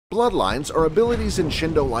Bloodlines are abilities in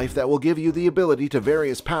Shindo life that will give you the ability to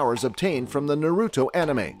various powers obtained from the Naruto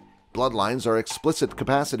anime. Bloodlines are explicit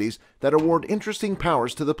capacities that award interesting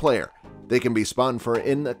powers to the player. They can be spun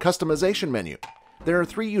in the customization menu. There are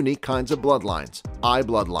three unique kinds of bloodlines: eye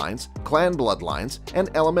bloodlines, clan bloodlines, and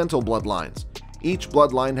elemental bloodlines. Each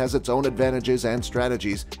bloodline has its own advantages and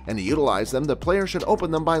strategies, and to utilize them, the player should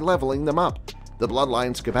open them by leveling them up. The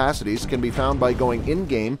bloodline's capacities can be found by going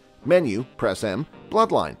in-game, menu, press M,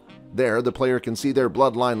 bloodline. There, the player can see their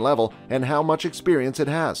bloodline level and how much experience it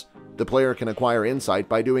has. The player can acquire insight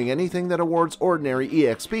by doing anything that awards ordinary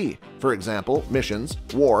EXP, for example, missions,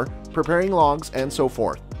 war, preparing logs, and so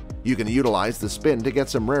forth. You can utilize the spin to get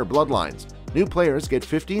some rare bloodlines. New players get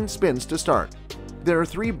 15 spins to start. There are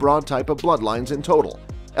three broad types of bloodlines in total.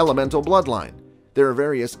 Elemental bloodline. There are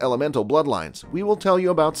various elemental bloodlines. We will tell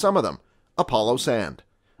you about some of them. Apollo Sand.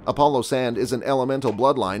 Apollo Sand is an elemental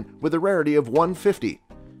bloodline with a rarity of 150.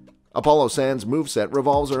 Apollo Sand's moveset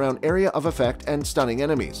revolves around area of effect and stunning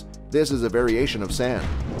enemies. This is a variation of Sand.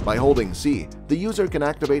 By holding C, the user can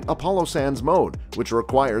activate Apollo Sand's mode, which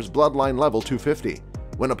requires bloodline level 250.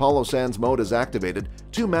 When Apollo Sand's mode is activated,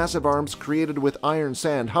 two massive arms created with iron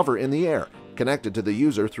sand hover in the air, connected to the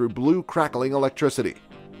user through blue crackling electricity.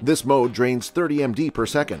 This mode drains 30 MD per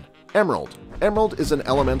second. Emerald. Emerald is an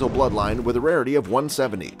elemental bloodline with a rarity of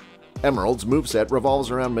 170. Emerald's moveset revolves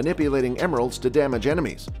around manipulating emeralds to damage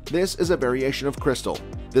enemies. This is a variation of Crystal.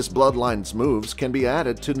 This bloodline's moves can be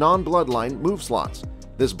added to non-bloodline move slots.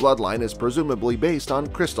 This bloodline is presumably based on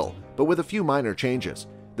Crystal, but with a few minor changes.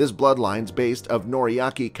 This bloodline's based of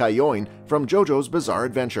Noriaki Kaioin from JoJo's Bizarre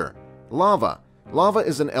Adventure. Lava. Lava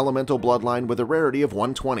is an elemental bloodline with a rarity of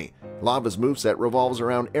 120. Lava's moveset revolves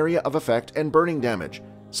around area of effect and burning damage.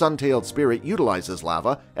 Sun-tailed Spirit utilizes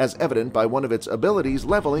lava, as evident by one of its abilities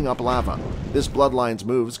leveling up lava. This bloodline's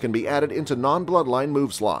moves can be added into non-bloodline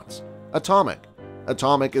move slots. Atomic.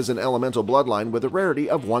 Atomic is an elemental bloodline with a rarity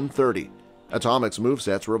of 130. Atomic's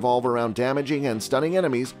movesets revolve around damaging and stunning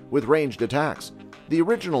enemies with ranged attacks. The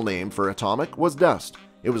original name for Atomic was Dust.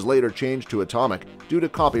 It was later changed to Atomic due to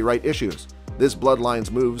copyright issues. This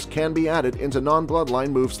bloodline's moves can be added into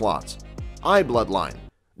non-bloodline move slots. Eye bloodline.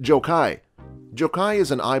 Jokai. Jokai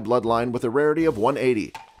is an eye bloodline with a rarity of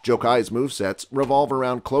 180. Jokai's movesets revolve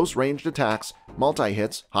around close-ranged attacks,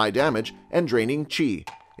 multi-hits, high damage, and draining chi.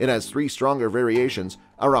 It has three stronger variations: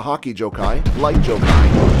 Arahaki Jokai, Light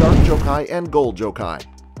Jokai, Dark Jokai, and Gold Jokai.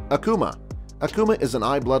 Akuma. Akuma is an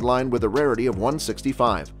eye bloodline with a rarity of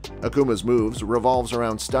 165. Akuma's moves revolves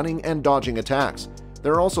around stunning and dodging attacks.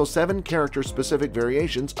 There are also 7 character-specific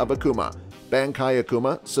variations of Akuma: Bankai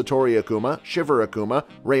Akuma, Satori Akuma, Shiver Akuma,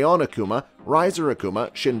 Rayon Akuma, Riser Akuma,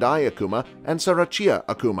 Shindai Akuma, and Sarachia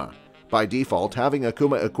Akuma. By default, having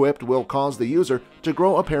Akuma equipped will cause the user to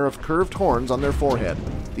grow a pair of curved horns on their forehead.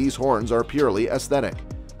 These horns are purely aesthetic.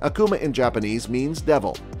 Akuma in Japanese means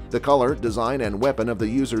devil. The color, design, and weapon of the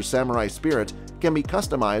user's samurai spirit can be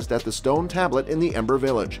customized at the stone tablet in the Ember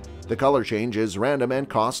Village. The color change is random and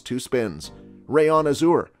costs 2 spins. Rayon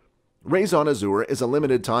Azure. Rayon Azure is a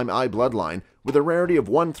limited-time eye bloodline with a rarity of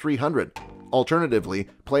 1-300. Alternatively,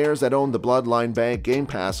 players that own the Bloodline Bag Game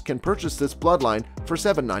Pass can purchase this bloodline for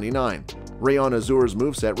 $7.99. Rayon Azure's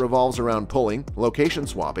moveset revolves around pulling, location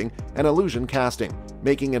swapping, and illusion casting,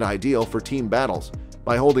 making it ideal for team battles.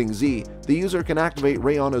 By holding Z, the user can activate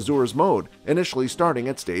Rayon Azure's mode, initially starting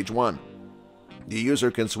at Stage 1. The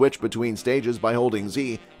user can switch between stages by holding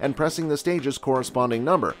Z and pressing the stage's corresponding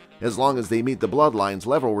number, as long as they meet the bloodline's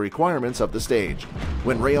level requirements of the stage.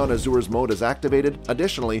 When Rayon Azure's mode is activated,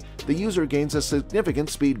 additionally, the user gains a significant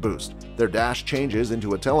speed boost. Their dash changes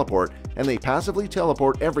into a teleport, and they passively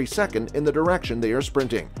teleport every second in the direction they are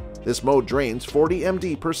sprinting. This mode drains 40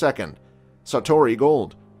 MD per second. Satori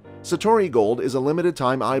Gold. Satori Gold is a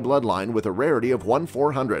limited-time eye bloodline with a rarity of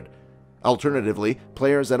 1-400. Alternatively,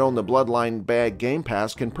 players that own the Bloodline Bag Game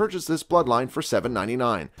Pass can purchase this bloodline for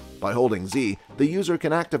 $7.99. By holding Z, the user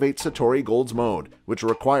can activate Satori Gold's mode, which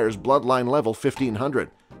requires bloodline level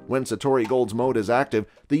 1500. When Satori Gold's mode is active,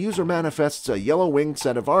 the user manifests a yellow-winged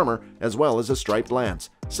set of armor as well as a striped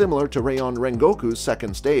lance, similar to Rayon Rengoku's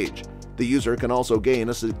second stage. The user can also gain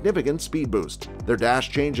a significant speed boost. Their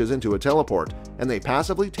dash changes into a teleport, and they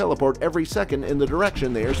passively teleport every second in the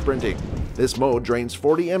direction they are sprinting. This mode drains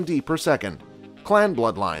 40 MD per second. Clan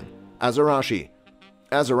Bloodline. Azarashi.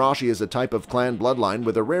 Azarashi is a type of clan bloodline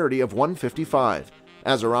with a rarity of 155.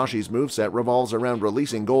 Azarashi's moveset revolves around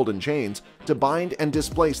releasing golden chains to bind and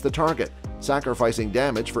displace the target, sacrificing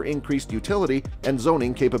damage for increased utility and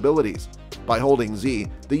zoning capabilities. By holding Z,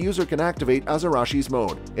 the user can activate Azarashi's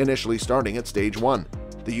mode, initially starting at Stage 1.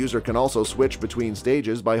 The user can also switch between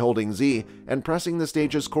stages by holding Z and pressing the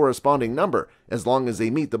stage's corresponding number as long as they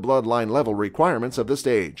meet the bloodline level requirements of the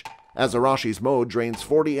stage. Azarashi's mode drains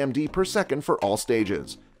 40 MD per second for all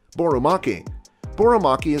stages. Boromaki.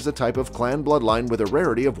 Boromaki is a type of clan bloodline with a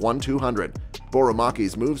rarity of 1/200.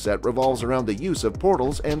 Boromaki's moveset revolves around the use of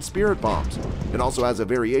portals and spirit bombs. It also has a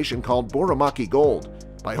variation called Boromaki Gold.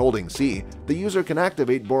 By holding C, the user can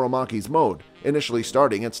activate Boromaki's mode, initially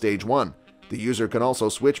starting at stage 1. The user can also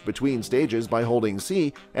switch between stages by holding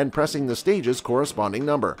C and pressing the stage's corresponding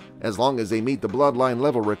number, as long as they meet the bloodline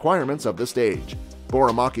level requirements of the stage.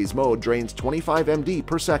 Boromaki's mode drains 25 MD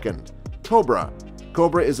per second. Cobra.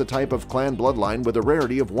 Cobra is a type of clan bloodline with a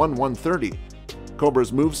rarity of 1/130.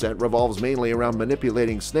 Cobra's moveset revolves mainly around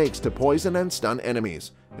manipulating snakes to poison and stun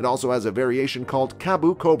enemies. It also has a variation called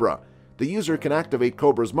Kabu Cobra. The user can activate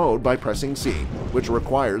Cobra's mode by pressing C, which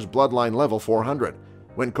requires bloodline level 400.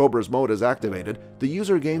 When Cobra's mode is activated, the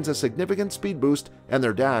user gains a significant speed boost and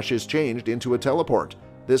their dash is changed into a teleport.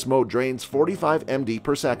 This mode drains 45 MD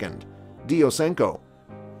per second. Diosenko.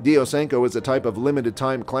 Diosenko is a type of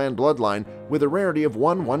limited-time clan bloodline with a rarity of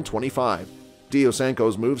 1/125.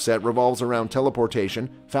 Diosenko's moveset revolves around teleportation,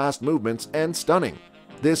 fast movements, and stunning.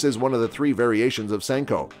 This is one of the 3 variations of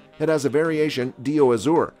Senko. It has a variation Dio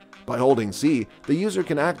Azur. By holding C, the user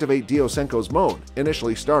can activate Diosenko's mode,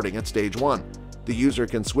 initially starting at stage 1. The user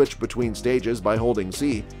can switch between stages by holding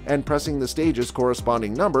C and pressing the stage's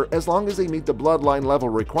corresponding number as long as they meet the bloodline level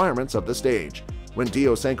requirements of the stage. When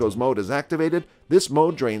Diosenko's mode is activated, this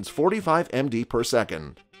mode drains 45 MD per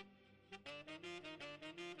second.